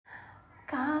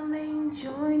Come and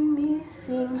join me,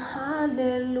 sing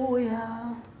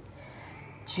hallelujah.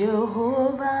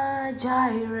 Jehovah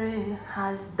Jireh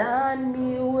has done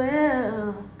me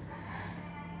well.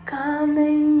 Come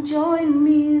and join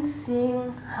me,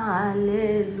 sing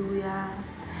hallelujah.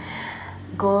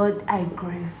 God, I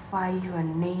glorify your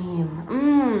name.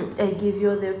 I give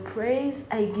you the praise,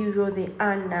 I give you the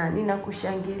honor.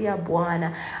 Ninakushangilia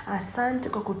Bwana. Asante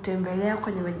kwa kutembelea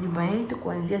kwenye majumba yetu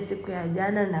kuanzia siku ya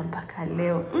jana na mpaka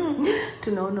leo.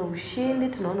 Tunaona ushindi,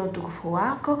 tunaona utukufu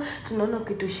wako, tunaona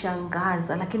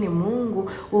ukitushangaza, lakini Mungu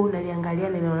wewe unaliangalia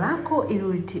neno lako ili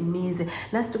ulitimize.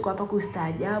 Nasi tuko hapa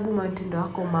kustaajabu matendo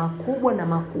yako makubwa na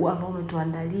makuu ambayo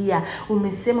umetuandalia.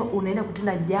 Umesema unaenda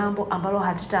kutenda jambo ambalo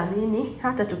hatutaamini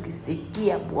hata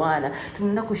tukisikia Bwana.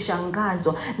 Tunaenda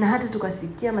kushangazwa na hata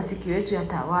tukasikia masikio yetu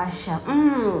yatawasha.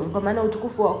 Kwa maana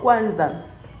utukufu wa kwanza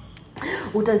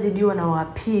utazidiwa na wa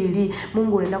pili.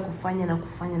 Mungu unaenda kufanya na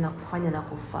kufanya na kufanya na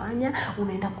kufanya.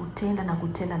 Unaenda kutenda na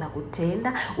kutenda na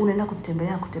kutenda. Unaenda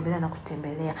kutembelea na kutembelea na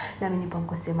kutembelea. Nami nipo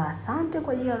kusema asante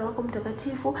kwa ajili ya Roho yako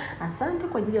Mtakatifu. Asante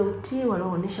kwa ajili ya utii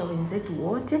walioonyesha wenzetu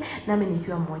wote. Nami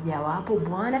nikiwa mmoja wapo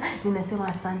Bwana, ninasema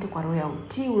asante kwa roho ya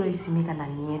utii ulioisimika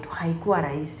ndani yetu. Haikuwa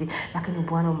rahisi, lakini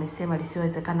Bwana umesema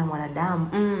lisiwezekana mwanadamu,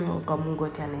 kwa Mungu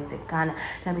yote yanawezekana.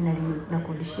 Nami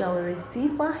nakurudishia wewe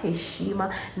sifa, heshima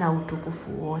na utukufu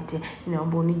wote.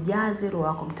 Ninaomba unijaze Roho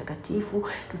yako Mtakatifu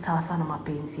sawa sana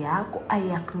mapenzi yako.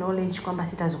 I acknowledge kwamba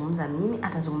sitazungumza mimi,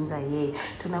 atazungumza yeye.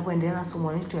 Tunapoendelea na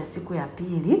somo letu ya siku ya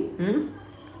pili,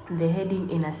 the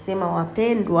heading inasema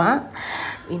wapendwa,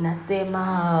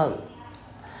 inasema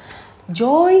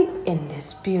joy in the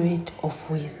spirit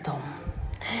of wisdom.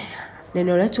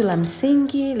 Neno letu la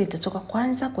msingi litatoka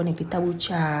kwanza kwenye kitabu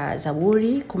cha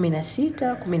Zaburi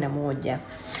 16:11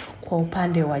 kwa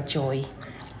upande wa joy.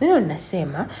 Neno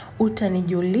linasema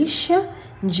utanijulisha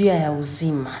njia ya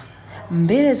uzima,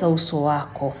 mbele za uso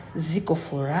wako ziko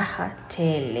furaha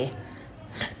tele,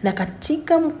 na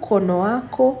katika mkono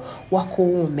wako wa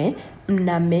kuume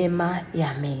mna mema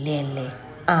ya milele.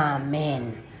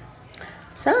 Amen.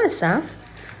 Sasa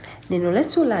neno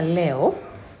letu la leo,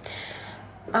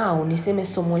 au niseme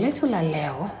somo letu la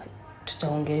leo,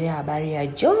 tutaongelea habari ya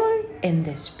joy and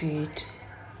the spirit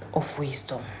of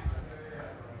wisdom.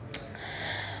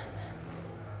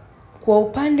 Kwa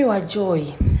upande wa joy,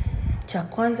 cha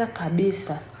kwanza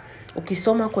kabisa,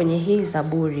 ukisoma kwenye hii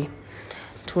Zaburi,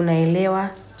 tunaelewa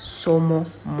somo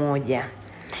moja.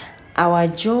 Our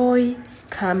joy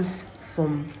comes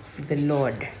from the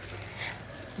Lord.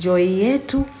 Joy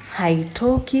yetu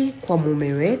haitoki kwa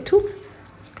mume wetu,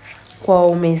 kwa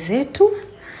waume zetu,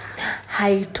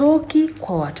 haitoki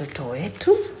kwa watoto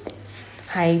wetu,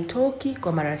 haitoki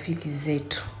kwa marafiki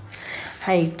zetu,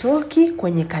 haitoki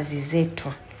kwenye kazi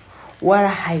zetu, wala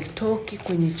haitoki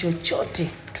kwenye chochote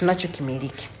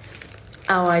tunachokimiliki.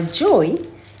 Our joy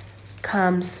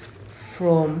comes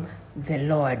from the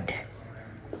Lord.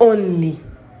 Only.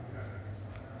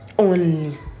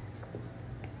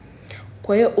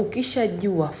 Kwa hiyo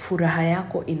ukishajua furaha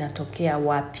yako inatokea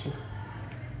wapi,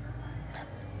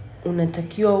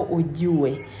 unatakiwa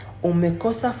ujue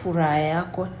umekosa furaha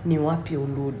yako ni wapi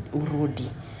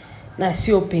urudi, na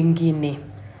sio pengine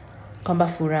kwamba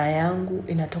furaha yangu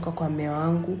inatoka kwa mume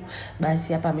wangu,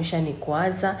 basi hapa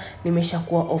ameshanikwaza,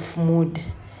 nimeshakuwa off mood.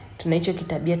 Tunaicho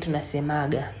kitabia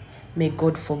tunasemaga, may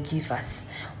God forgive us.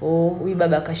 Huyu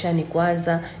baba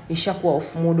kashanikwaza, nishakuwa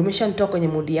off mood, umeshanitoa kwenye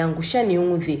mood yangu,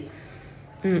 shaniudhi.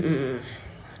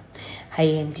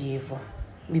 Haiendi hivyo.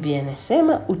 Biblia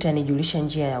inasema utanijulisha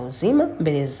njia ya uzima,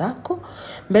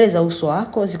 mbele za uso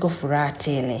wako ziko furaha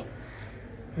tele.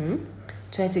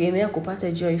 Tunategemea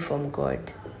kupata joy from God.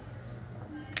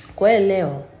 Kwa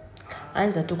leo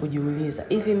anza tu kujiuliza,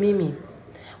 hivi mimi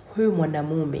huyu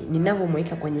mwanamume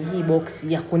ninavomweka kwenye hii box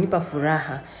ya kunipa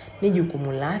furaha ni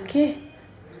jukumu lake?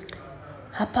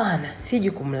 Hapana, si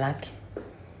jukumu lake.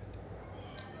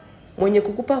 Mwenye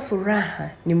kukupa furaha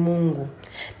ni Mungu,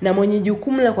 na mwenye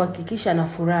jukumu la kuhakikisha na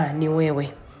furaha ni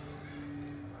wewe.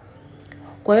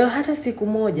 Kwa hiyo hata siku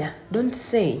moja, don't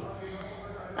say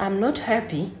I'm not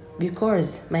happy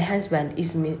because my husband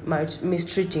is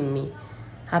mistreating me.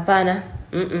 Hapana.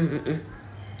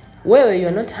 Wewe you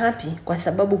are not happy kwa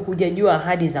sababu hujajua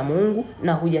ahadi za Mungu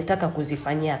na hujataka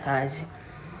kuzifanyia kazi.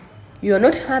 You are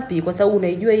not happy kwa sababu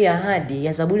unaijua hii ahadi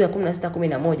ya Zaburi ya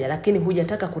 16:11 lakini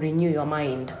hujataka kurenew your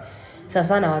mind.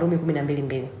 Sasa na Warumi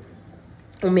 12:2.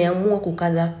 Umeamua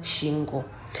kukaza shingo.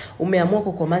 Umeamua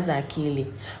kukomaza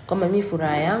akili kwamba mimi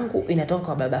furaha yangu inatoka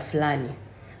kwa baba fulani.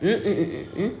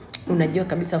 Unajua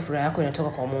kabisa furaha yako inatoka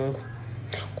kwa Mungu.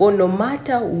 Kwa no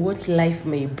matter what life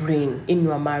may bring in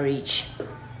your marriage,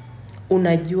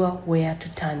 unajua where to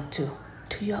turn to.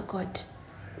 to your God.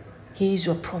 He is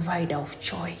your provider of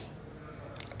joy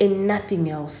and nothing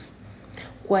else.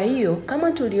 Kwa hiyo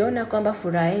kama tuliona kwamba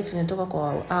furaha yetu inatoka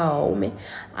kwa waume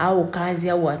au kazi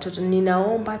au watoto,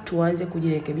 ninaomba tuanze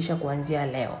kujirekebisha kuanzia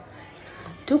leo.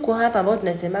 Tuko hapa ambao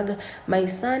tunasemaga my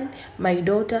son, my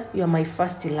daughter, you are my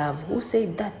first love. Who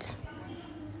said that?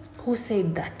 Who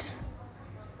said that?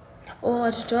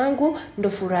 Watoto wangu ndo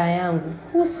furaha yangu.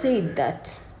 Who said that?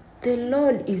 The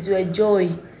Lord is your joy.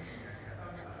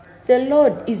 The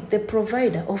Lord is the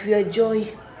provider of your joy.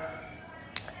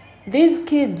 These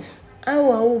kids au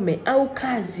waume au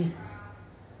kazi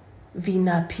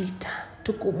vinapita.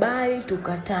 Tukubali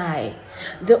tukatae.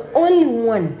 The only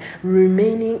one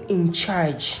remaining in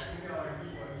charge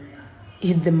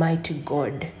is the mighty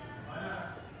God.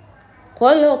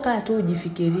 Kwa leo kaa tu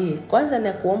ujifikirie. Kwanza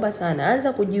na kuomba sana,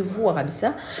 anza kujivua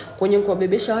kabisa kwenye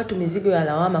kuwabebesha watu mizigo ya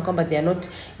lawama kwamba they are not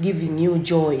giving you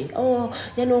joy.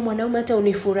 Yani wewe mwanaume hata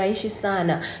unifurahishi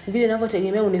sana. Vile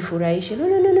ninavyotegemea unifurahishi.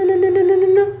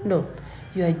 No.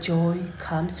 Your joy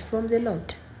comes from the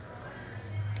Lord.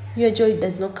 Your joy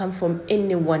does not come from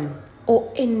anyone or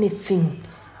anything.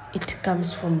 It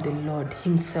comes from the Lord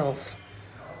himself.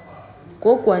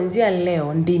 Kwa kuanzia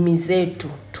leo ndimi zetu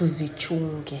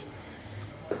tuzichunge.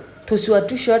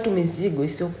 Tusiwatushe watu mizigo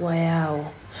isiyokuwa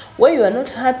yao. When you are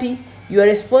not happy, you are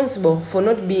responsible for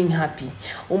not being happy.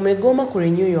 Umegoma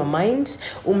kurenew your mind,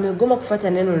 umegoma kufuata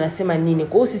neno linasema nini.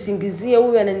 Kwa hiyo usisingizie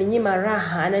huyu ananinyima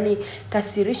raha,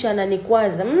 ananikasirisha,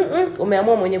 ananikwaza.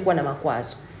 Umeamua mwenyewe kuwa na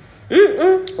makwazo.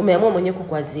 Umeamua mwenyewe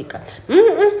kukwazika.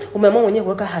 Umeamua mwenyewe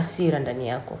kuweka hasira ndani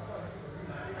yako.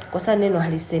 Kwa sababu neno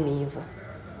halisemi hivyo.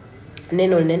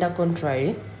 Neno linaenda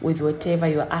contrary with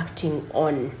whatever you are acting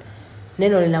on.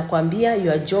 Neno linakwambia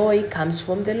your joy comes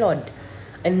from the Lord.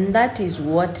 And that is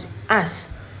what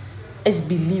us as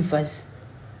believers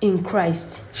in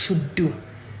Christ should do.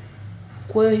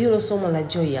 Kwa hiyo hilo somo la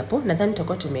joy hapo, nadhani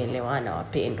tutakuwa tumeelewana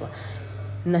wapendwa.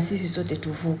 Na sisi sote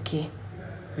tuvuke.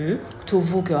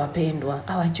 Tuvuke wapendwa.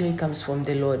 Our joy comes from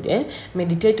the Lord.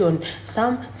 Meditate on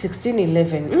Psalm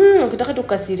 16:11. Ukitaka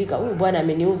tukasirika, huyu Bwana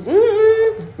ameniuzi.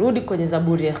 Rudi kwenye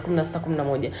Zaburi ya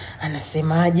 16:11.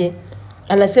 Anasemaje?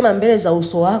 Anasema mbele za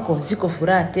uso wako ziko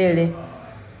furaha tele.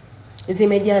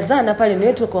 Zimejazana pale ni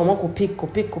wetu kwa mwako pick.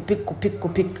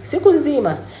 Siku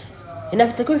nzima.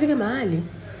 Inafitakiwa ifike mahali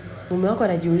mume wako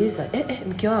anajiuliza,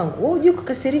 mke wangu, wewe unajua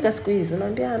kukasirika siku hizi?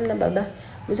 Unamwambia hamna baba.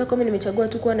 Mzako mimi nimechagua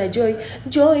tu kuwa na joy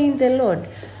in the Lord.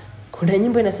 Kuna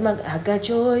nyimbo inasema I got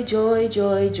joy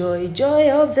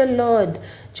of the Lord.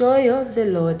 Joy of the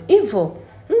Lord. Hivyo,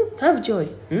 have joy.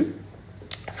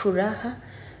 Furaha,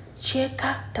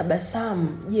 cheka, tabasamu.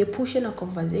 Jiepushe na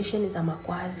conversation za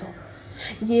makwazo.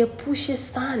 Jiepushe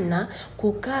sana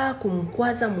kukaa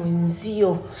kumkwaza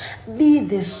mwenzio. Be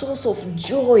the source of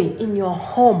joy in your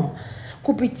home.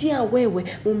 Kupitia wewe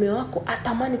mume wako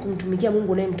atamani kumtumikia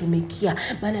Mungu unayemtumikia.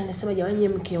 Maana anasema jamani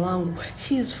mke wangu,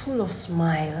 she is full of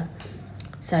smile.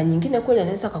 Saa nyingine kweli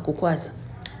anaweza kukukwaza,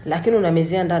 lakini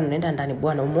unamezea ndani, unaenda ndani.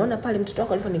 Bwana, umeona pale mtoto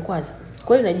wako alivyonikwaza?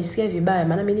 Kweli najisikia vibaya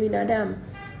maana mimi ni binadamu.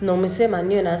 Na umesema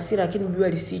niwe na hasira lakini jua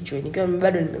lisichwe. Nikiwa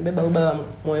bado nimebeba ubaya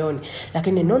moyoni.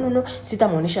 Lakini no,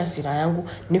 sitamuonesha hasira yangu,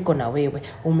 niko na wewe.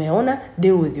 Umeona?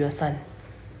 Deal with your son.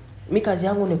 Mimi kazi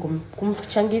yangu ni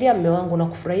kumchangilia mume wangu na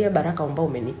kufurahia baraka ambayo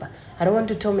umenipa. I don't want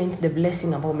to torment the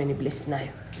blessing ambayo umenibless nayo.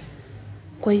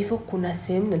 Kwa hivyo kuna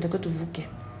sehemu nataka tuvuke.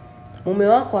 Mume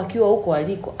wako akiwa huko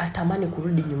aliko atamani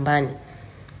kurudi nyumbani.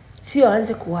 Sio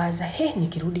aanze kuwaza,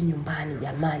 nikirudi nyumbani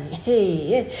jamani.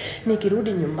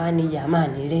 Nikirudi nyumbani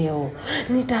jamani leo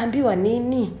nitaambiwa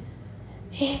nini?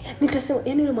 Nitasema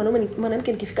yule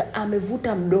mwanamke nikifika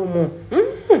amevuta mdomo.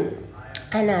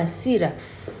 Ana hasira.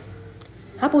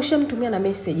 Hapo ushamtumia na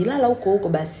message, lala huko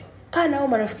basi. Kaa nao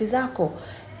marafiki zako.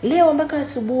 Leo mpaka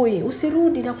asubuhi,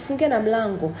 usirudi na kufungia na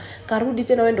mlango. Karudi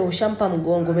tena wewe ndio ushampa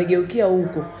mgongo, umegeukia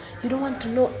huko. You don't want to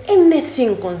know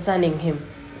anything concerning him.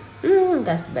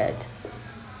 That's bad.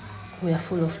 We are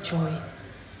full of joy.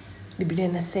 Biblia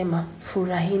inasema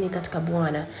furahini katika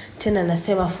Bwana. Tena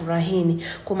nasema furahini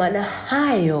kwa maana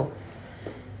hayo.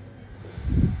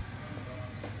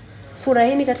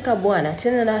 Furahini katika Bwana.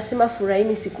 Tena nasema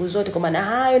furahini siku zote kwa maana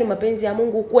hayo ni mapenzi ya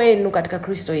Mungu kwenu katika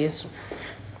Kristo Yesu.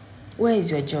 Where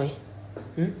is your joy?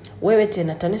 Wewe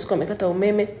tena TANESCO amekata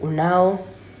umeme, unao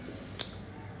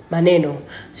maneno.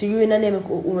 Sijui nani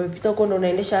umepita huko ndo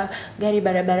unaendesha gari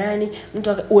barabarani,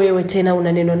 mtu wewe tena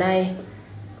una neno naye.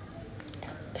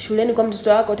 Shuleni kwa mtoto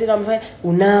wako tena umefanya,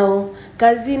 unao.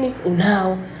 Kazini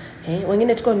unao.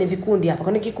 Wengine tuko ni vikundi hapa.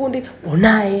 Kwa kikundi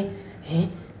unaye.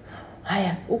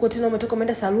 Haya, huko tena umetoka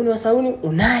umeenda saluni, wa saluni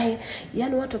unaye.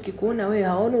 Yaani watu wakikuona wewe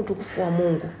hawaoni utukufu wa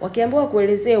Mungu. Wakiambiwa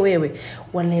kuelezea wewe,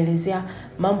 wanaelezea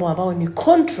mambo ambayo ni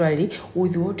contrary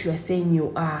with what you are saying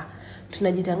you are.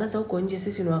 Tunajitangaza huko nje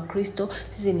sisi ni Wakristo,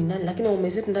 sisi ni nani, lakini waume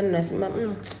zetu ndani nasema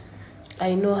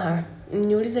I know her.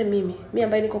 Niulize mimi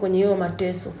ambaye niko kwenye hiyo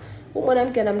mateso. Huyu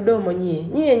mwanamke ana mdomo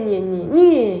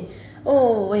nyie.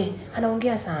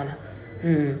 Anaongea sana.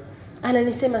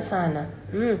 Ananisema sana.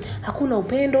 Hakuna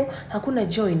upendo, hakuna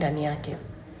joy ndani yake.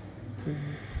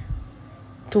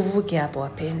 Tuvuke hapo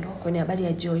wapendwa kwenye habari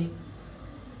ya joy.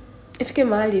 Ifike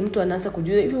mahali mtu anaanza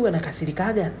kujua hivi huyu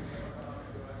anakasirikaga.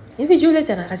 Hivi Juliet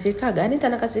anakasirikaga, Anita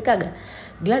anakasirikaga,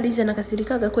 Gladys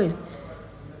anakasirikaga kweli?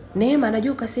 Neema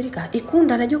anajua kasirika,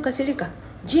 Ikunda anajua kasirika,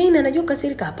 Jane anajua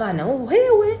kasirika? Hapana.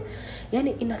 Wewe.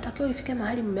 Yaani inatakiwa ifike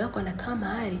mahali mume wako anakaa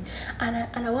mahali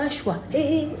anawashwa.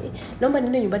 Naomba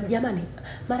niende nyumbani jamani.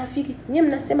 Marafiki, nyinyi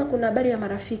mnasema kuna habari ya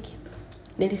marafiki.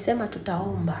 Nilisema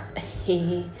tutaomba.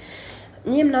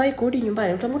 Nyinyi mnawahi kurudi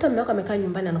nyumbani, utamkuta mume wako amekaa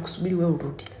nyumbani anakusubiri wewe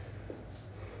urudi.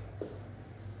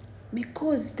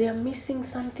 Because they are missing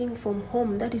something from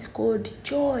home that is called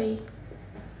joy.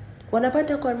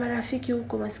 Wanapata kwa marafiki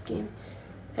huko maskini.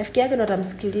 Rafiki yake ndo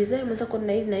atamsikiliza, mwenzako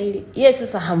na hili na hili. Yeye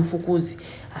sasa hamfukuzi.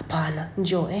 Hapana,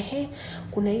 njoo.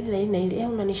 Kuna hili na hili na hili.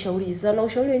 Unanishauriza. Na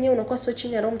ushauri wenyewe unakuwa sio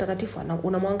chini ya Roho Mtakatifu,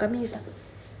 unamwangamiza.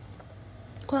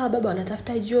 Kwa baba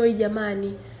wanatafuta joy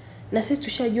jamani. Na sisi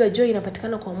tushajua joy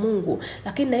inapatikana kwa Mungu,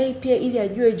 lakini na yeye pia ili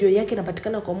ajue joy yake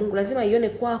inapatikana kwa Mungu lazima aione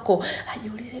kwako.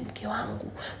 Ajiulize, mke wangu,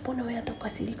 mbona wewe hata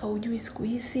ukasirika hujui siku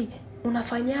hizi?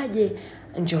 Unafanyaje?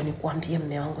 Njoo nikuambie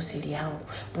mume wangu siri yangu.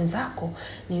 Mwenzako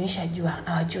nimeshajua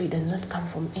our joy does not come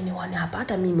from anyone.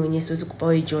 Hata mimi mwenyewe siwezi kupa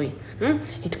wewe joy.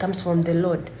 It comes from the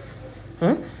Lord.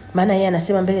 Maana yeye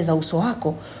anasema mbele za uso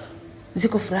wako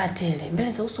ziko furaha tele.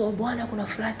 Mbele za uso wa Bwana kuna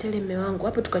furaha tele mume wangu.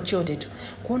 Hapo tukachote tu.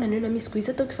 Kuona niona mimi siku hizi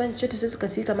hata ukifanya chochote siwezi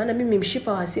kasirika, maana mimi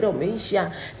mshipa wa hasira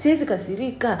umeisha. Siwezi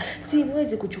kasirika,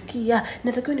 siwezi kuchukia.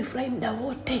 Natakiwa nifurahi muda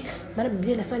wote. Maana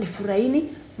Biblia inasema nifurahini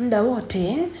muda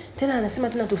wote. Tena anasema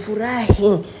tena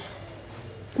tufurahi.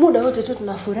 Muda wote tu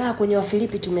tunafuraha. Kwenye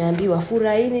Wafilipi tumeambiwa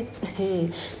furahini.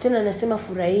 Tena anasema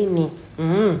furahini.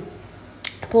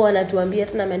 Paul anatuambia,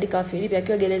 tena ameandika Wafilipi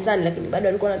akiwa gerezani, lakini bado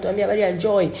alikuwa anatuambia habari ya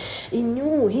joy. He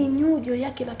knew joy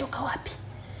yake inatoka wapi?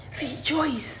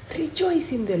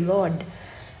 Rejoice in the Lord.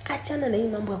 Achana na hii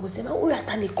mambo ya kusema huyu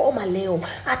atanikoma leo,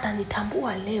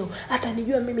 atanitambua leo,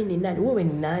 atanijua mimi ni nani. Wewe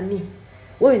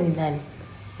ni nani?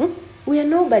 We are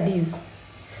nobodies.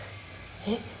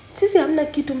 Sisi hamna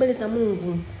kitu mbele za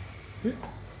Mungu.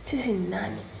 Sisi ni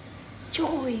nani?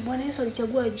 Joy. Bwana Yesu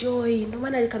alichagua joy. Ndio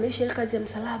maana alikamilisha ile kazi ya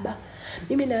msalaba.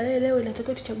 Mimi na leo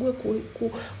inatakiwa tuchague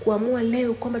kuamua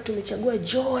leo kwamba tumechagua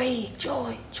joy.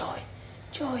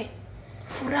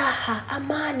 Furaha,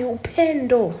 amani,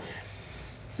 upendo.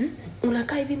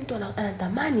 Unakaa hivi mtu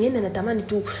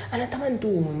anatamani tu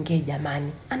uongee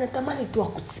jamani. Anatamani tu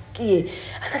akusikie.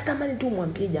 Anatamani tu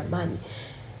umwambie jamani.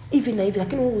 Hivi na hivi,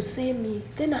 lakini wewe usemi,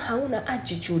 tena hauna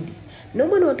attitude.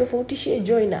 Naomba niwatofautishie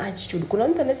joy na attitude. Kuna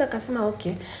mtu anaweza akasema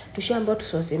okay, tushaambiwa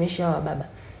tusiwasemeshe hawa baba.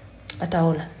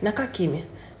 Ataona, nakaa kimya,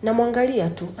 namwangalia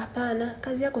tu. Hapana,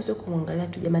 kazi yako sio kumwangalia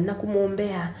tu jamani, na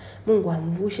kumuombea Mungu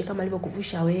amvushe kama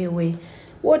alivyokuvusha wewe.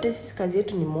 Wote sisi kazi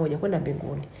yetu ni moja, kwenda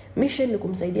mbinguni. Mission ni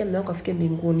kumsaidia mume wako afike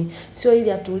mbinguni, sio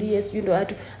ili atulie, sio ndio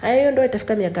watu. Hayo ndio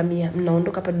itafika miaka 100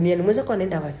 mnaondoka hapa duniani. Mwenzako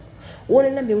anaenda wapi? Wewe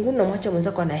unaenda mbinguni na mwacha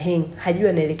mwenzako ana hang, hajui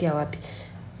anaelekea wapi.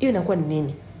 Hiyo inakuwa ni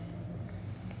nini?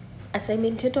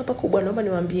 Assignment yetu hapa kubwa, naomba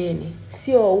niwaambieni,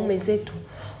 sio waume zetu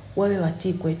wawe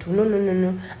watii kwetu.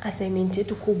 No. Assignment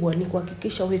yetu kubwa ni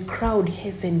kuhakikisha we crowd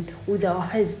heaven with our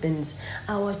husbands,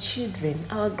 our children,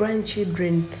 our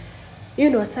grandchildren. You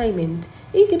know, assignment.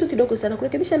 Hii kitu kidogo sana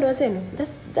kurekebisha ndoa zenu.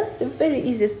 That's the very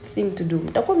easiest thing to do.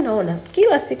 Mtakuwa mnaona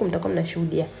kila siku, mtakuwa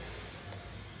mnashuhudia.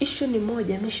 Issue ni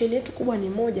moja, mission yetu kubwa ni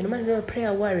moja. Na maana ndio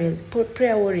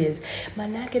prayer warriors.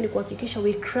 Maana yake ni kuhakikisha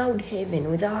we crowd heaven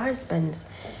with our husbands.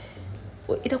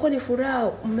 Itakuwa ni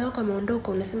furaha mume wako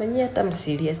ameondoka, unasema nyie hata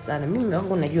msilie sana. Mimi mume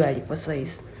wangu najua alipo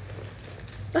size.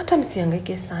 Hata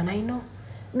msihangaike sana, I know.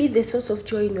 Be the source of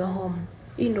joy in your home.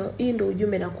 Hii ndio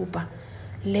ujumbe nakupa.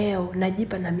 Leo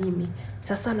najipa na mimi.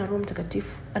 Sasa na Roho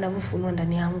Mtakatifu anavyofunua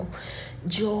ndani yangu.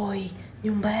 Joy.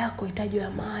 Nyumba yako itaje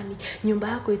amani, nyumba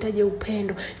yako itaje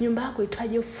upendo, nyumba yako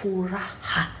itaje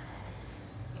furaha.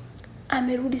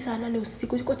 Amerudi saa 8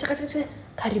 usiku, yuko chakachaka,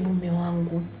 karibu mume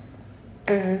wangu.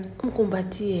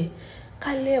 Mkumbatie.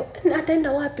 Kaleo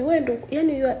ataenda wapi?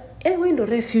 Wewe ndo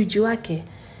refuge wake.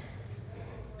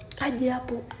 Aje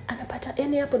hapo anapata,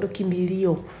 hapo ndo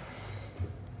kimbilio.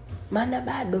 Maana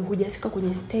bado hujafika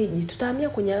kwenye stage. Tutahamia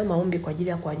kwenye hayo maombi kwa ajili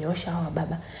ya kuwanyoosha hawa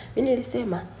baba. Mimi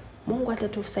nilisema Mungu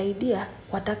atatusaidia,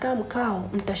 watakaa mkao,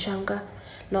 mtashangaa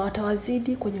na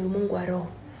watawazidi kwenye ulimwengu wa roho.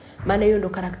 Maana hiyo ndo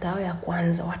karakta yao ya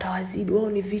kwanza, watawazidi. Wao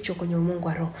ni vichwa kwenye ulimwengu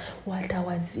wa roho,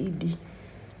 watawazidi.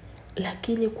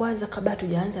 Lakini kwanza kabla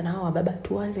tujaanza na hao baba,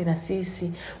 tuanze na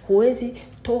sisi. Huwezi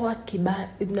toa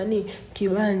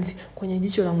kibanzi kwenye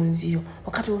jicho la mwenzio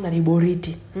wakati una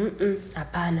liboriti.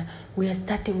 Hapana. We are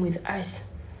starting with us.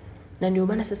 Na ndio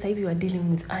maana sasa hivi we are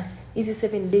dealing with us. Hizi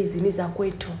 7 days ni za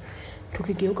kwetu.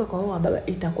 Tukigeuka kwa hao baba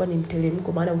itakuwa ni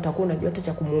mtelemko, maana utakuwa unajua hata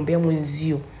cha kumuombea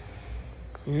mwenzio.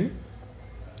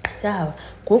 Sawa.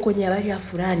 Kwa kwenye habari ya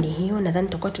furani hiyo nadhani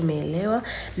tutakuwa tumeelewa,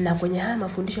 na kwenye haya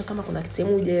mafundisho kama kuna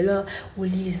sehemu hujaelewa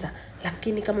uliza.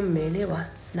 Lakini kama mmeelewa,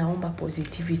 naomba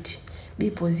positivity. Be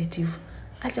positive.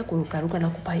 Acha kurukaruka na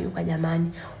kupayuka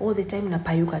jamani. All the time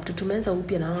napayuka tu. Tumeanza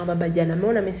upya na hawa baba jana.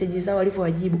 Meona message zao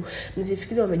walivyowajibu.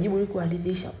 Msifikiri wamejibu ili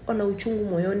kuwaridhisha. Wana uchungu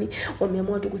moyoni,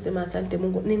 wameamua tu kusema asante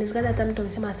Mungu. Ninawezekana hata mtu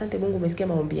amesema asante Mungu, umesikia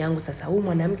maombi yangu sasa. Huyu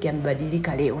mwanamke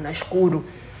amebadilika leo. Nashukuru.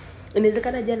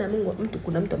 Inawezekana jana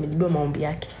kuna mtu amejibiwa maombi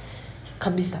yake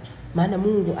kabisa. Maana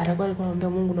Mungu alikuwa anamwambia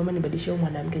Mungu, naomba nibadilishie huyu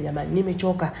mwanamke jamani.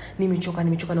 Nimechoka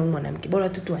na huyu mwanamke. Bora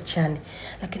tu tuachane.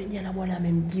 Lakini jana Bwana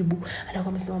amemjibu. Anakuwa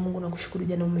amesema Mungu nakushukuru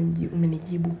jana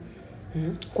umenijibu.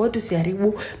 Kwa hiyo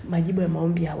tusiharibu majibu ya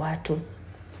maombi ya watu.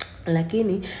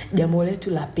 Lakini jambo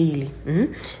letu la pili,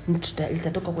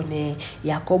 litatoka kwenye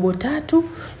Yakobo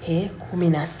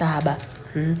 3:17.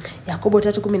 Yakobo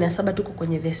 3:17 tuko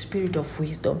kwenye the spirit of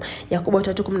wisdom. Yakobo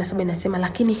 3:17 inasema,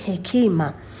 lakini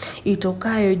hekima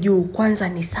itokayo juu kwanza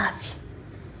ni safi.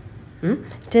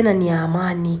 Tena ni ya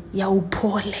amani, ya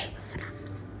upole,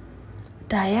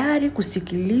 tayari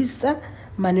kusikiliza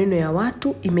maneno ya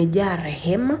watu, imejaa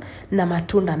rehema na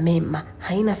matunda mema,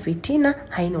 haina fitina,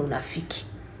 haina unafiki.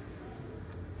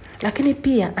 Lakini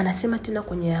pia anasema tena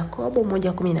kwenye Yakobo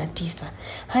 1:19,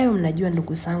 hayo mnajua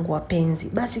ndugu zangu wapenzi,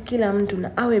 basi kila mtu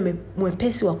na awe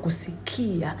mwepesi wa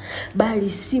kusikia, bali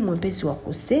si mwepesi wa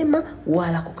kusema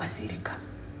wala kukasirika.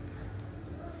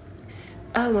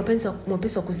 Awe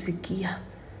mwepesi wa kusikia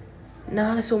na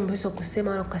wala sio mwepesi wa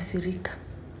kusema wala kukasirika.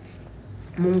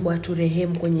 Mungu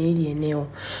aturehemu kwenye hili eneo.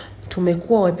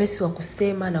 Tumekuwa wepesi wa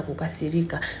kusema na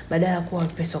kukasirika badala ya kuwa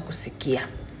wepesi wa kusikia.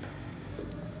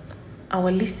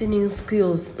 Our listening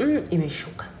skills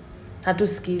imeshuka.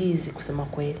 Hatusikilizi kusema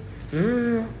kweli.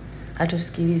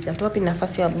 Hatusikilizi. Hatuwapi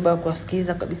nafasi ya baba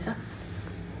kusikiliza kabisa.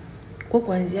 Kwa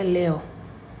kuanzia leo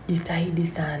jitahidi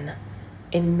sana.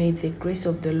 And may the grace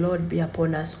of the Lord be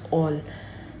upon us all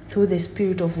through the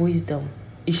spirit of wisdom.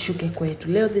 Ishuke kwetu.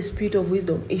 Leo the spirit of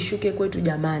wisdom ishuke kwetu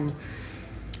jamani.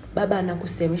 Baba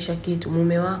anakusemesha kitu,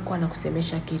 mume wako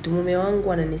anakusemesha kitu, mume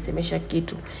wangu ananisemesha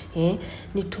kitu.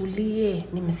 Nitulie,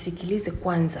 nimsikilize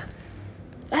kwanza.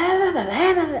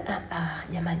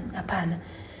 Jamani, hapana.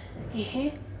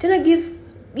 Tena give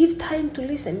time to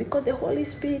listen, because the Holy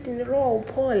Spirit ni roho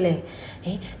upole.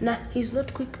 Na he's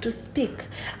not quick to speak.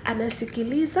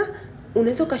 Anasikiliza.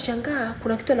 Unaweza ukashangaa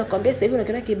kuna kitu anakuambia sasa hivi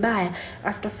unakiona kibaya,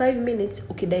 after 5 minutes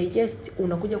ukidigest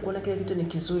unakuja kuona kile kitu ni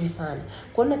kizuri sana.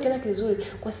 Kuona kile kizuri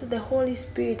kwa sababu the Holy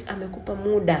Spirit amekupa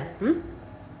muda.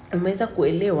 Umeweza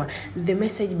kuelewa the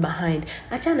message behind.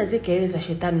 Acha na zile kelele za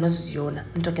shetani unazoziona.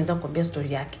 Mtu akaanza kukuambia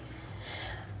story yake.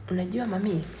 Unajua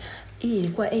mami, hii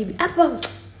ilikuwa AB.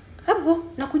 Hapo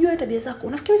nakujua tabia zako.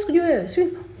 Unafikiri sikujua wewe? Si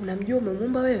unamjua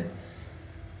umemuumba wewe?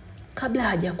 Kabla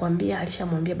hajakwambia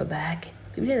alishamwambia baba yake.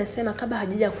 Biblia inasema kabla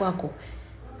hajaja kwako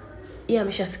yeye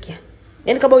ameshasikia.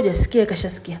 Yaani kabla hujasikia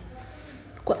kashasikia.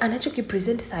 Kwa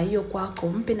anachokipresent saa hiyo kwako,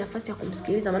 mpe nafasi ya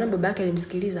kumsikiliza, maana baba yake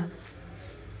alimsikiliza.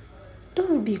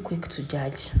 Don't be quick to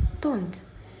judge. Don't.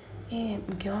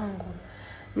 Mke wangu,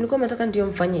 mlikuwa mnataka ndio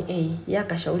mfanye A, yeye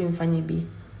akashauri mfanye B.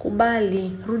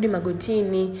 Kubali, rudi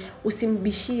magotini,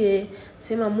 usimbishie,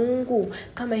 sema Mungu,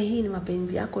 kama hii ni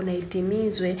mapenzi yako na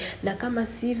itimizwe, na kama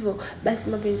sivyo basi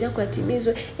mapenzi yako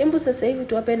yatimizwe. Hebu sasa hivi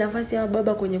tuwape nafasi ya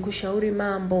baba kwenye kushauri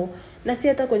mambo, na si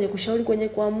hata kwenye kushauri, kwenye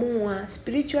kuamua.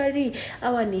 Spiritually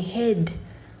hawa ni head,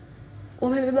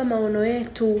 wamebeba maono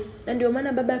yetu. Na ndio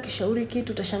maana baba akishauri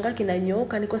kitu utashangaa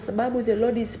kinanyooka, ni kwa sababu the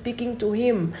Lord is speaking to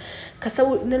him. Kwa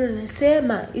sababu neno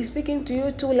linasema is speaking to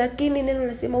you too, lakini neno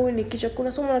linasema huyu ni kichwa.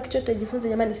 Kuna somo la kichwa tutajifunza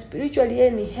jamani. Spiritually yeye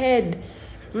ni head.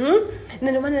 Na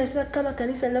ndio maana nasema kama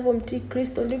kanisa linavyomtii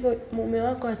Kristo ndivyo mume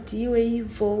wako atiiwe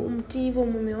hivyo. Umtii hivyo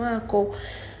mume wako.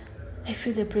 I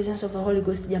feel the presence of the Holy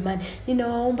Ghost jamani.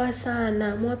 Ninawaomba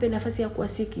sana muwape nafasi ya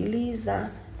kuwasikiliza.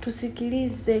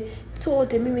 Tusikilize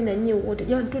sote, mimi na nyinyi wote.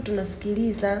 Jamani tu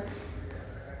tunasikiliza.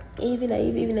 hivi na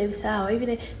hivi sawa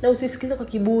hivi na usisikize kwa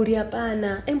kiburi.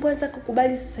 Hapana, hebu anza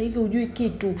kukubali sasa hivi hujui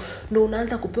kitu ndio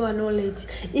unaanza kupewa knowledge.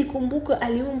 Ikumbuke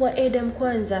aliumbwa Adam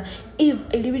kwanza. Eve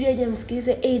ilibidi aje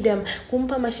msikize Adam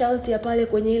kumpa masharti ya pale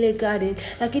kwenye ile garden,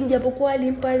 lakini japokuwa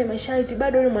alimpa ile masharti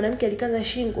bado yule mwanamke alikaza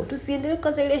shingo. Tusiendelee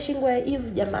kukaza ile shingo ya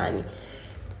Eve jamani.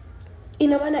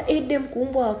 Ina maana Adam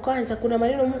kuumbwa wa kwanza, kuna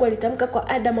maneno Mungu alitamka kwa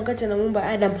Adam wakati anamuumba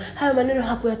Adam. Hayo maneno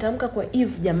hakuyatamka kwa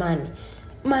Eve jamani.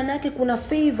 Maana yake kuna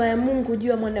favor ya Mungu juu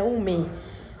ya mwanaume.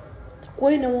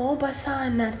 Kwa hiyo nawaomba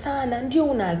sana, ndio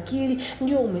una akili,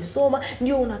 ndio umesoma,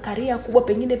 ndio una career kubwa,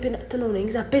 pengine tena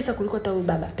unaingiza pesa kuliko hata huyu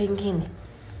baba pengine.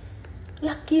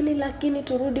 Lakini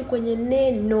turudi kwenye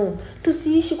neno.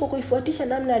 Tusiishi kwa kuifuatisha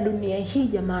namna ya dunia hii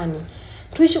jamani.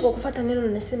 Tuishi kwa kufuata neno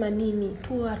linasema nini?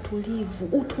 Tuwe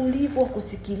utulivu wa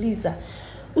kusikiliza.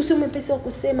 Usiwe mwepesi wa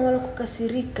kusema wala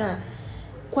kukasirika.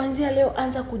 Kuanzia leo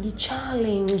anza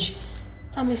kujichallenge.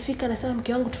 Amefika na sema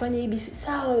mke wangu tufanye hivi,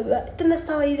 sawa tena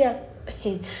sawa ile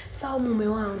sawa mume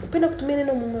wangu. Penda kutumia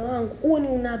neno mume wangu. Huo ni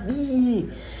unabii.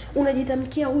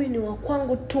 Unajitamkia huyu ni wa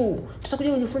kwangu tu.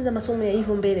 Tutakuja kujifunza masomo ya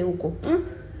hivyo mbele huko.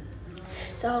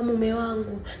 Sawa mume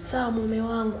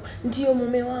wangu, ndio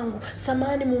mume wangu,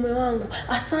 samahani mume wangu,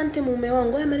 asante mume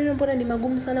wangu. Haya maneno mbona ni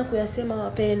magumu sana kuyasema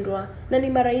wapendwa, na ni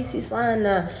marahisi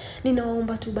sana.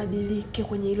 Ninaomba tubadilike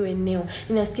kwenye hilo eneo.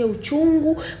 Ninasikia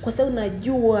uchungu kwa sababu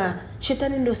najua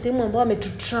shetani ndio sehemu ambayo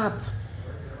ametutrap.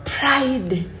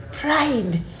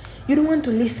 Pride. You don't want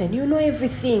to listen. You know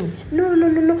everything.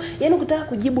 No. Yaani ukitaka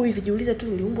kujibu hivi jiulize tu,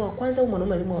 niliumbwa wa kwanza au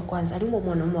mwanaume aliumbwa wa kwanza? Aliumbwa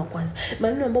mwanaume wa kwanza.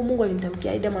 Maneno ambayo Mungu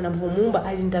alimtamkia Adam anavyomuumba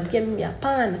alinitamkia mimi?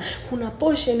 Hapana. Kuna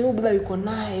portion huyu baba yuko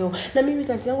nayo. Na mimi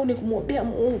kazi yangu ni kumwombea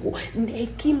Mungu.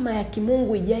 Hekima ya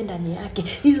kimungu ijae ndani yake.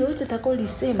 Hilo yote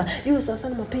atakayolisema hiyo sawa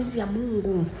sana mapenzi ya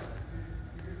Mungu.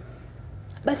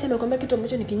 Basi amekwambia kitu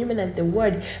ambacho ni kinyume na the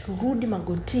word, rudi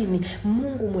magotini.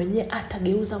 Mungu mwenyewe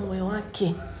atageuza moyo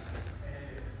wake.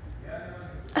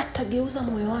 Atageuza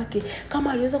moyo wake.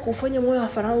 Kama aliweza kufanya moyo wa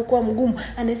Farao kuwa mgumu,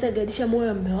 anaweza kugadilisha moyo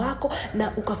wa mume wako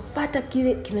na ukafuata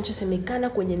kile kinachosemekana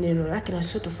kwenye neno lake na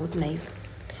sio tofauti na hivyo.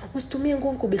 Usitumie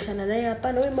nguvu kubishana naye,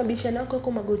 hapana. Wewe mabishana yako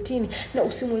yako magotini na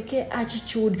usimwekee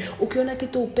attitude. Ukiona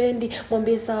kitu upendi,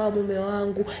 mwambie sawa mume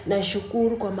wangu,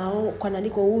 nashukuru kwa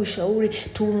huu ushauri,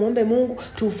 tumuombe Mungu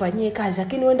tufanyie kazi.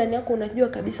 Lakini wewe ndani yako unajua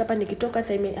kabisa hapa nikitoka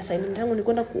assignment yangu ni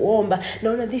kwenda kuomba,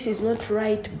 naona this is not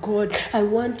right. God, I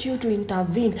want you to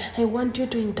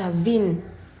intervene.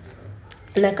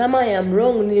 Na kama I am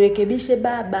wrong nirekebishe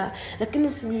baba, lakini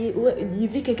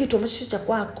usijivike kitu ambacho cha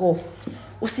kwako.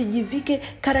 Usijivike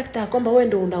character kwamba wewe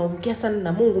ndio unaongea sana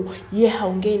na Mungu, yeye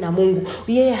haongei na Mungu,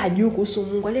 yeye hajui kuhusu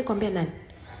Mungu. Alikwambia nani?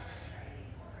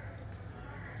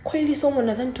 Kwa hili somo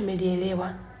nadhani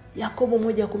tumelielewa. Yakobo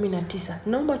 1:19.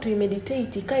 Naomba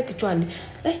tuimeditate, ikae kichwani.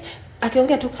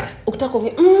 Akiongea tu ukitaka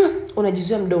kuongea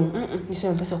unajizuia mdomo.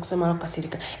 Niseme pesa kusema wala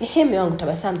kukasirika. Mume wangu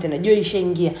tabasamu tena, joy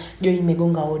ishaingia, joy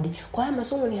imegonga hodi. Kwa haya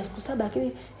masomo ni ya siku 7,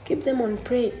 lakini keep them on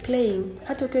playing.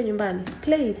 Hata ukiwa nyumbani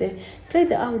play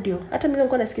the audio. Hata mimi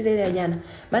nilikuwa nasikiza ile ya jana,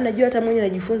 maana najua hata mwenyewe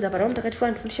najifunza hapa. Roho Mtakatifu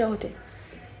anatufundisha wote.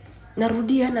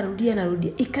 Narudia.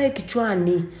 Ikae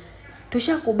kichwani.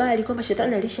 Tushakubali kwamba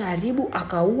shetani alishaharibu,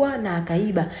 akaua na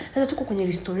akaiba. Sasa tuko kwenye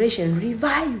restoration,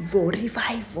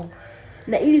 revival.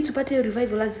 Na ili tupate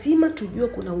revival lazima tujue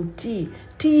kuna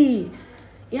utii.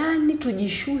 Yaani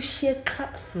tujishushe.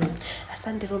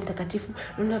 Asante Roho Mtakatifu.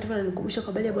 Roho Mtakatifu ananikumbusha kwa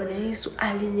habari ya Bwana Yesu.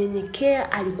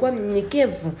 Alinyenyekea, alikuwa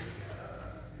mnyenyekevu.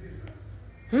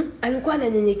 Alikuwa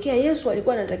ananyenyekea. Yesu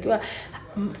alikuwa anatakiwa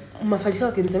Mafarisayo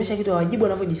wakimsemesha kitu wajibu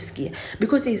wanavyojisikia,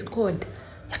 because he is God.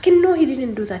 Lakini no, he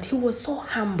didn't do that. He was so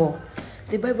humble.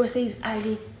 The Bible says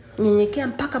alinyenyekea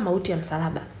mpaka mauti ya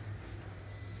msalaba,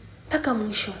 mpaka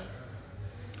mwisho.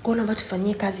 Kwa nini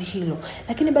tufanyie kazi hilo?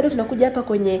 Lakini bado tunakuja hapa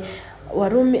kwenye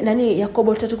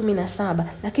Yakobo 3:17.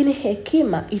 Lakini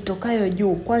hekima itokayo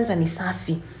juu kwanza ni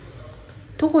safi.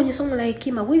 Tuko kwenye somo la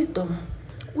hekima,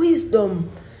 wisdom.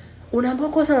 Unaambiwa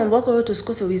kosa mambo yako yote,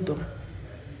 usikose wisdom.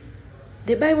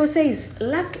 The Bible says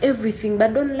lack everything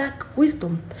but don't lack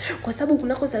wisdom. Kwa sababu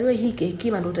kunakozaliwa hii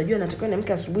hekima ndio utajua natakiwa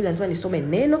niamke asubuhi lazima nisome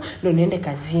neno ndio niende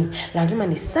kazini. Lazima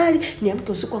nisali,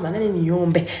 niamke usiku wa manane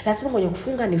niombe. Lazima kwenye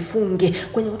kufunga nifunge,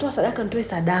 kwenye kutoa sadaka nitoe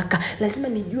sadaka. Lazima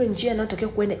nijue njia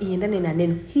ninayotakiwa kuenda iendane na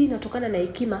neno. Hii inatokana na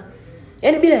hekima.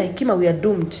 Yaani bila hekima we are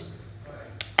doomed.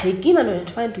 Hekima ndio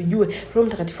inatufanya tujue Roho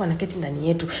Mtakatifu anaketi ndani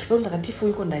yetu. Roho Mtakatifu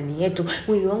yuko ndani yetu.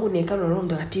 Mwili wangu ni hekalu la Roho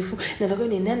Mtakatifu. Natakiwa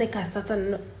niendane sasa.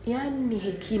 Yaani ni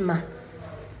hekima.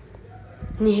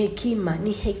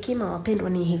 Ni hekima wapendwa,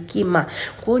 ni hekima.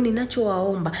 Kwa hiyo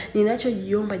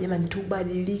ninachojiomba jamani,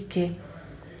 tubadilike.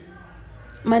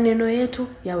 Maneno yetu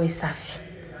yawe safi.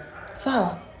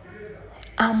 Sawa?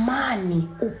 amani,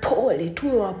 upole,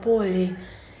 tuwe wapole.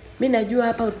 Mimi najua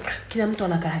hapa kila mtu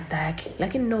ana karakta yake,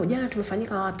 lakini no, jana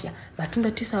tumefanyika wapya. Matunda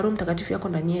 9 Roho Mtakatifu yako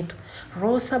ndani yetu.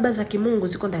 Roho 7 za kimungu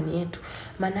ziko ndani yetu.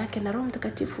 Maana yake na Roho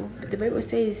Mtakatifu, the Bible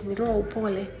says, ni roho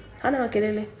upole. Hana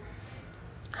makelele.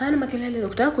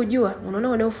 Ukitaka kujua, unaona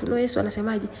wana Ufunuo Yesu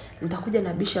anasemaje? Nitakuja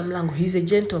nabisha mlango. He's a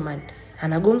gentleman.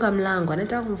 Anagonga mlango,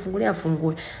 anataka kumfungulia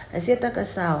afungue. Asiyetaka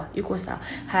sawa, yuko sawa.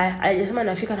 Hajasema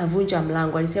nafika navunja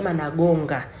mlango, alisema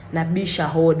nagonga, nabisha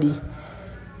hodi.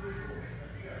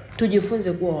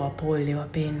 Tujifunze kuwa wapole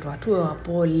wapendwa, tuwe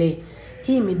wapole.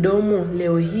 Hii midomo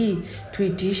leo hii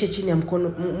tuitiishe chini ya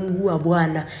mguu wa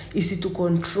Bwana,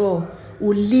 isitucontrol.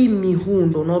 Ulimi huu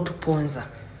ndo unaotuponza.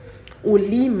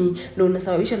 Ulimi ndo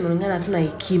unasababisha tunaonekana hatuna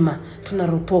hekima,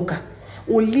 tunaropoka.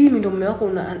 Ulimi ndo mume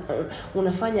wako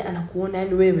unafanya anakuona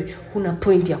yani wewe huna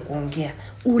point ya kuongea.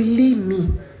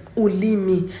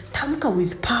 Ulimi, tamka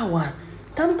with power.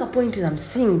 Tamka point za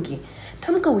msingi.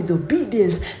 Tamka with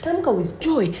obedience, tamka with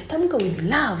joy, tamka with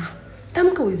love,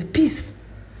 tamka with peace.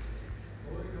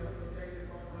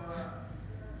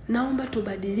 Naomba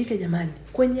tubadilike jamani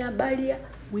kwenye habari ya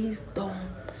wisdom,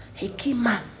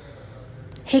 hekima.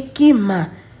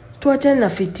 Tuachane na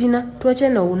fitina,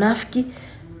 tuachane na unafiki,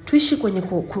 tuishi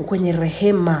kwenye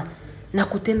rehema na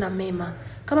kutenda mema.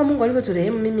 Kama Mungu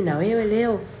alivyoturehemu mimi na wewe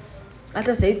leo,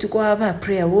 hata sasa tuko hapa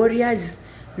prayer warriors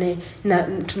na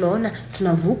tunaona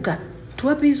tunavuka.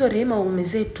 Tuwape hizo rehema waume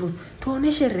zetu.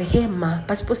 Tuoneshe rehema,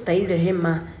 pasipo stahili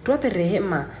rehema. Tuwape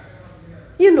rehema.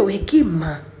 Hiyo ndio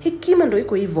hekima. Hekima ndio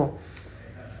iko hivyo.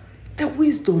 The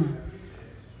wisdom.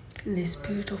 The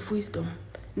spirit of wisdom.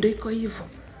 Ndio iko hivyo.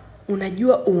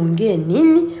 Unajua uongee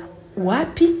nini,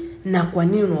 wapi na kwa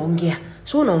nini unaongea.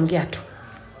 So unaongea tu.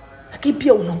 Lakini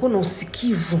pia unakuwa na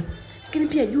usikivu. Lakini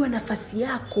pia jua nafasi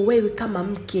yako wewe kama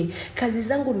mke. Kazi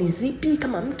zangu ni zipi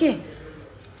kama mke?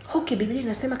 Okay, Biblia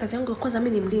inasema kazi yangu ya kwanza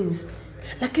mimi ni mlinzi.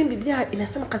 Lakini Biblia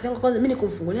inasema kazi yangu ya kwanza mimi ni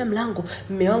kumfungulia mlango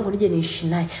mume wangu nije niishi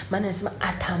naye. Maana inasema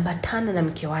ataambatana na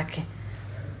mke wake.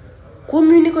 Kwa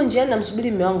mimi niko njiani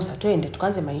namsubiri mume wangu, sasa twende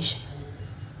tukaanze maisha.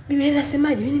 Biblia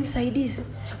inasemaje? Mimi ni msaidizi.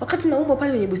 Wakati naomba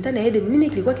pale kwenye bustani ya Eden, nini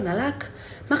kilikuwa kinalaka?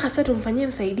 Maka sasa tumfanyie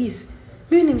msaidizi.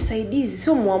 Mimi ni msaidizi,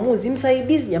 sio muamuzi.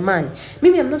 Msaidizi jamani.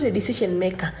 Mimi am not a decision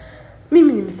maker.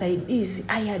 Mimi ni msaidizi.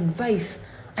 I advise,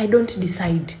 I don't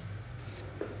decide.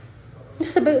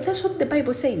 That's what the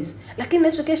Bible says. Lakini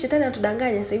natokea shetani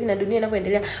anatudanganya sasa hivi na dunia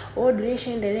inavyoendelea. Dunia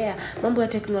inaendelea, mambo ya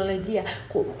teknolojia,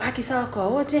 haki sawa kwa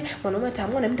wote, mwanaume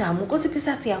ataamua na mimi nitaamua. Kwa sababu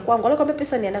pesa si ya kwangu. Alikwambia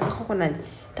pesa ni andaka kwako nani?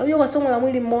 Taujua kwa somo la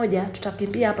mwili mmoja,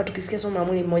 tutakimbia hapa tukisikia somo la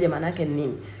mwili mmoja maana yake ni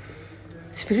nini?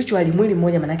 Spiritually mwili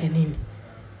mmoja maana yake nini?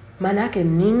 Maana yake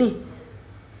nini?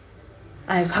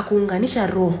 Hakuunganisha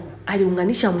roho,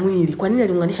 aliunganisha mwili. Kwa nini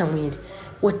aliunganisha mwili?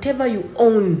 Whatever you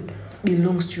own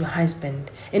belongs to your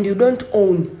husband, and you don't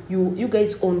own, you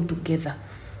guys own together.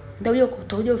 Ndio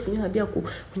utakuja ufunyia bia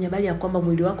kwenye habari ya kwamba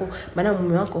mwili wako, maana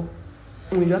mume wako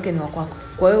mwili wake ni wa kwako.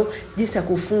 Kwa hiyo jinsi ya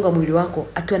kufunga mwili wako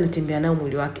akiwa anatembea nao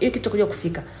mwili wake, hiyo kitu kuja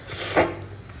kufika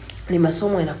ni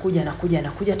masomo yanakuja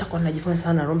hata kwa najifunza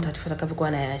sana Roho Mtakatifu atakavyokuwa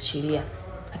anayaachilia.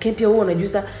 Lakini pia wewe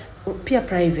unajuza pia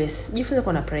privacy. Jifunze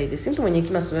kuwa na privacy. Mtu mwenye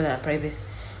hekima sio na privacy.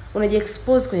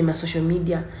 Unajiexpose kwenye social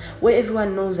media where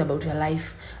everyone knows about your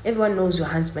life, everyone knows your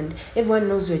husband, everyone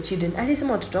knows your children.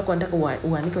 Alisema watoto wako wanataka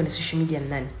uanike kwenye social media ni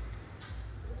nani?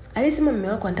 Alisema mume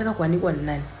wako anataka kuanikwa ni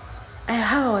nani?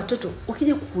 Hawa watoto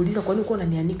ukija kukuuliza kwa nini uko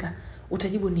unanianika,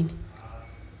 utajibu nini?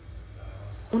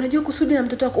 Unajua kusudi na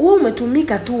mtoto wako, wewe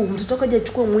umetumika tu, mtoto wako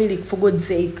hajachukua mwili for God's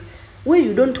sake. Where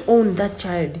you don't own that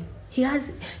child.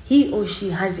 He or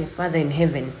she has a father in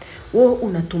heaven. Wewe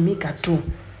unatumika tu,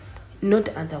 not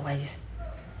otherwise.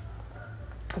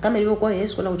 Kama ilivyokuwa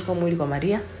Yesu kwenda kuchukua mwili kwa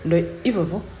Maria, ndio hivyo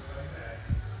hivyo.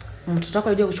 Mtoto wako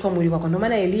alikuja kuchukua mwili wako. Ndio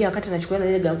maana Elia wakati anachukua na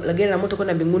ile gari la moto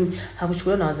kwenda mbinguni,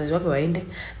 hakuchukuliwa na wazazi wake waende,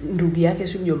 ndugu yake,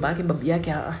 sio mjomba wake, babu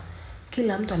yake.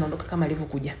 Kila mtu anaondoka kama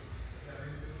alivyokuja.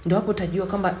 Ndio hapo utajua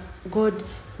kwamba God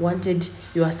wanted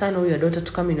your son or your daughter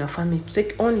to come in your family to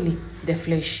take only the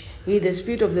flesh. The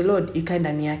spirit of the Lord ikae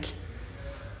ndani yake.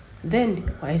 Then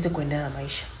waweze kuendelea na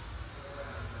maisha.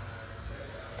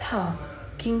 Sawa.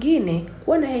 Kingine,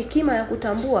 kuwa na hekima ya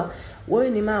kutambua wewe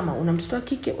ni mama, una mtoto wa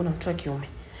kike, una mtoto wa kiume.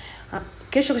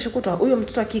 Kesho kutwa huyo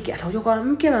mtoto wa kike atakuja kwa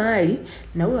mke mahali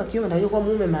na huyo wa kiume atakuja kwa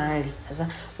mume mahali. Sasa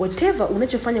whatever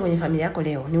unachofanya kwenye familia yako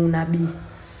leo ni unabii.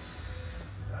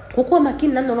 Kuwa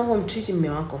makini namna unavyomtreat mume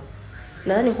wako.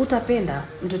 Nadhani hutapenda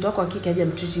mtoto wako wa kike aje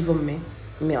amtreat hivyo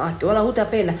mume wake, wala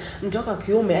hutapenda mtoto wako wa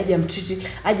kiume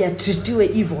aje atritiwe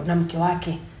hivyo na mke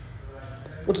wake.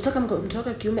 Utataka mtoto wako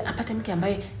wa kiume apate mke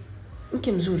ambaye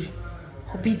mke mzuri.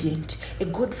 obedient, a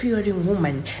God-fearing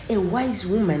woman, a wise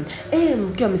woman.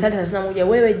 Mke wa Mithali 31,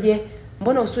 wewe je,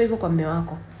 mbona usiwe hivyo kwa mume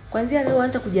wako? Kwanza leo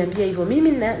anza kujiambia hivyo.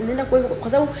 Mimi ninaenda kwa hivyo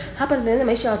kwa sababu hapa ninaanza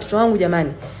maisha ya watoto wangu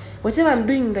jamani. Whatever I'm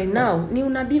doing right now ni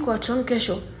unabii kwa watoto wangu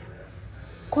kesho.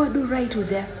 Go do right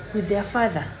with their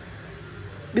father.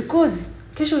 Because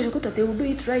kesho utakuta they will do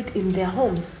it right in their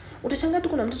homes. Utashangaa tu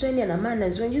kuna mtoto yeye ana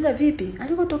manners. Unajiuliza vipi?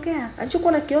 Alikotokea?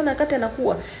 Alichokuwa nakiona wakati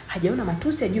anakuwa, hajaona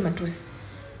matusi, hajui matusi.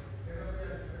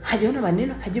 Hajaona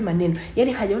maneno, hajui maneno.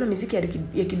 Yaani hajaona muziki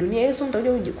ya kidunia. Yesu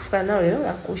mtakuja kufikana nao leo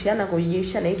na kuhusiana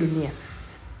kujishana na hii dunia.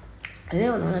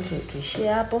 Leo naona tuishie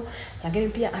hapo, lakini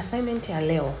pia assignment ya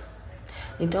leo.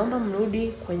 Nitaomba mrudi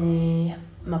kwenye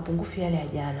mapungufu yale ya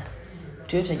jana.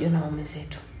 Tuyotajiona waume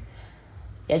zetu.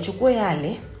 Yachukue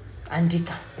yale,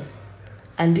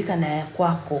 andika na ya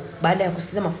kwako baada ya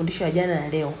kusikiza mafundisho ya jana na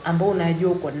leo ambao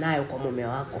unajua uko nayo kwa mume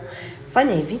wako.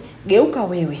 Fanya hivi, geuka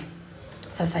wewe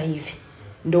sasa hivi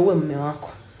ndio uwe mume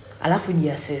wako. Alafu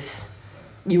jiassess.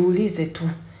 Jiulize tu,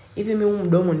 hivi mimi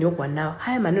mdomo niliokuwa nao,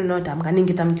 haya maneno ninayotamka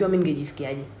ningetamkiwa mimi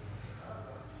ningejisikiaje?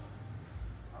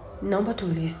 Naomba tu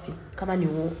list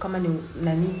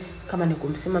kama ni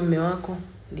kumsema mume wako,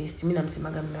 list. Mimi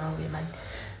namsemaga mume wangu jamani.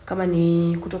 Kama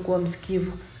ni kutokuwa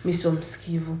msikivu, mimi sio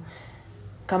msikivu.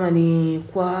 Kama ni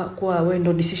kwa wewe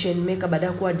ndo decision maker baada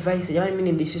ya kuwa advice, jamani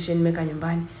mimi ni decision maker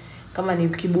nyumbani. Kama ni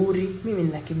kiburi, mimi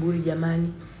nina kiburi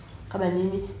jamani. Kama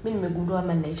nini, mimi nimegundua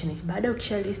ama ninaishi na baada ya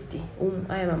ukisha list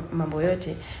haya mambo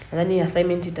yote, nadhani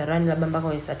assignment itarani labda mpaka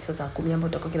kwa saa 9 saa 10 ambapo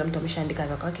utakuwa kila mtu ameshaandika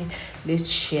za kwake. Let's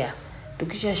share.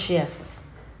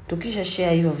 Tukisha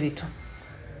share hivyo vitu,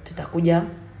 tutakuja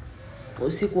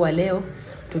usiku wa leo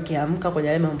tukiamka kwenye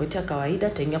yale maombi ya kawaida,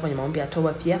 tutaingia kwenye maombi ya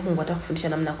toba pia. Mungu atakufundisha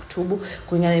namna ya kutubu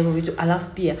kulingana na hivyo vitu. Alafu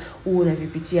pia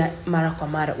unavipitia mara kwa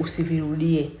mara,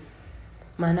 usivirudie.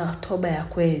 Maana toba ya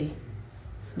kweli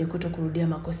ni kutokurudia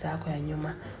makosa yako ya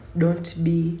nyuma. Don't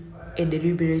be a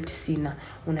deliberate sinner.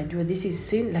 Unajua this is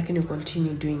sin lakini you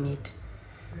continue doing it.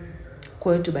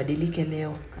 Kwa hiyo tubadilike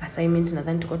leo. Assignment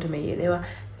nadhani tuko tumeielewa.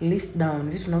 List down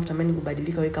vitu unavyotamani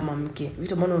kubadilika wewe kama mke.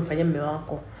 Vitu ambavyo unamfanyia mume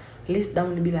wako. List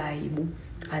down bila aibu.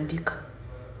 Andika.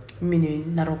 Mimi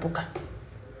naropoka.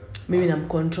 Mimi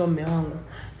namcontrol mume wangu.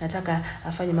 Nataka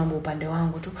afanye mambo upande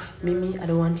wangu tu. Mimi I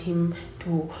don't want him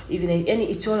to even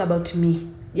it's all about me.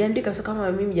 Yaandika kabisa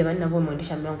kama mimi jamani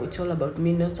ninavyomwendesha mume wangu, it's all about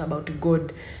me, not about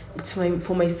God. It's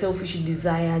for my selfish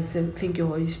desires. Thank you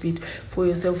Holy Spirit for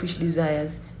your selfish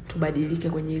desires. Tubadilike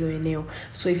kwenye hilo eneo.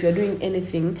 So if you are doing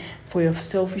anything for your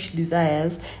selfish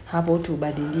desires, hapo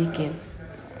tubadilike.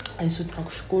 Yesu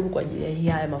tunakushukuru kwa ajili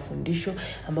ya haya mafundisho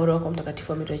ambayo Roho wako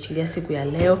Mtakatifu ametuachilia siku ya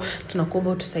leo.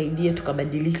 Tunakuomba utusaidie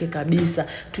tukabadilike kabisa.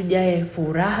 Tujae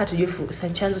furaha, tujue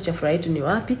chanzo cha furaha yetu ni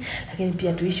wapi, lakini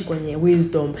pia tuishi kwenye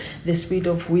wisdom. The spirit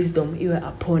of wisdom iwe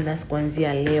upon us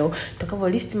kuanzia leo.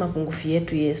 Tutakavolisti mapungufu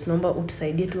yetu, Yesu, naomba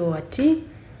utusaidie tuwe watii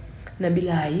na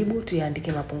bila aibu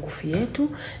tuyaandike mapungufu yetu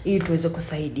ili tuweze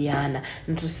kusaidiana.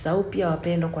 Na tusisahau pia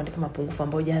wapendwa kuandika mapungufu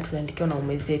ambayo jana tuliandikiwa na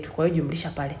mume zetu. Kwa hiyo jumlisha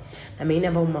pale. Na mengine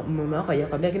ambayo mume wako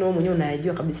hajakwambia lakini wewe mwenyewe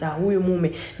unayajua kabisa, huyu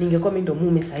mume ningekuwa mimi ndo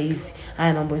mume saizi,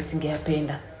 haya mambo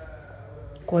nisingeyapenda.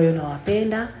 Kwa hiyo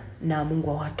nawapenda na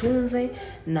Mungu awatunze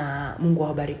na Mungu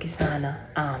awabariki sana.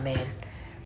 Amen.